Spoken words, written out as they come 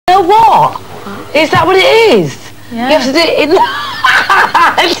know what? Is that what it is? Yeah. You have to do it in...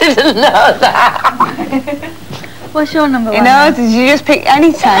 I didn't know that. What's your number one? You know, did you just pick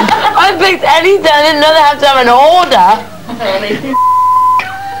any 10? I picked any 10. I didn't know they have to have an order.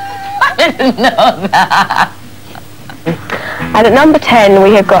 I didn't know that. And at number 10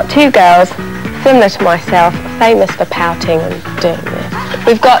 we have got two girls, similar to myself, famous for pouting and doing this.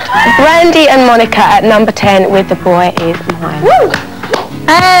 We've got Brandy and Monica at number 10 with The Boy Is Mine. Woo!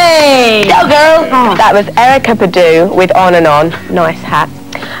 Hey! Go girl! Oh. That was Erica Badu with On and On. Nice hat.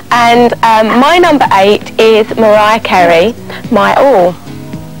 And my number 8 is Mariah Carey, My All.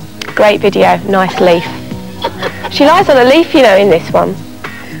 Great video, nice leaf. She lies on a leaf, you know, in this one.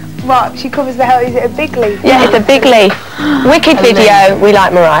 What? She covers the hell. Is it a big leaf? Yeah, it's a big leaf. Wicked video. We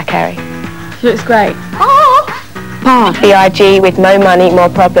like Mariah Carey. She looks great. B.I.G. with Mo Money, More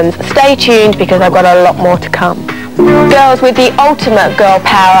Problems. Stay tuned because I've got a lot more to come. Girls with the ultimate girl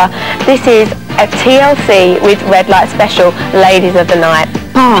power. This is a TLC with Red Light Special, Ladies of the Night.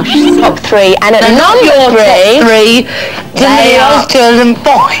 Top 3. And at number 3, Somebody else chosen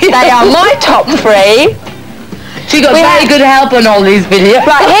boys. they are my top 3. She got very good help on all these videos.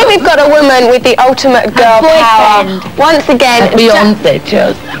 Right, here we've got a woman with the ultimate girl power. Once again, Beyonce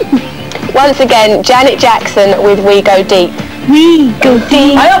chose. Once again, Janet Jackson with We Go Deep. We go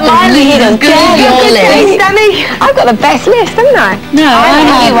deep. I hope my lead is good as your list. I've got the best list, haven't I? No, I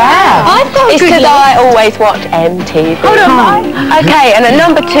know. You have. I've got a It's good because list. I always watch MTV. Hold on, mine. Okay, and at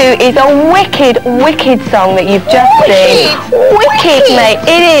number 2 is a wicked song that you've just seen. Wicked, mate.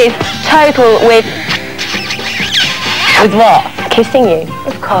 It is Total with what? Kissing You.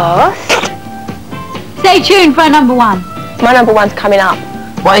 Of course. Stay tuned for number 1. My number 1's coming up.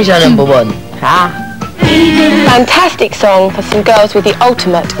 What is your number 1? Fantastic song for some girls with the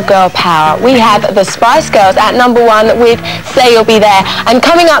ultimate girl power. We have the Spice Girls at number 1 with Say You'll Be There. And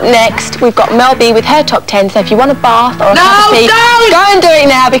coming up next, we've got Mel B with her top 10. So if you want a bath or a cup of tea, go and do it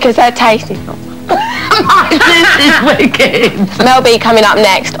now because her taste is not. This is wicked. Mel B coming up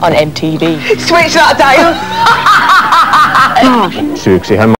next on MTV. Switch that dial. Syyksi hän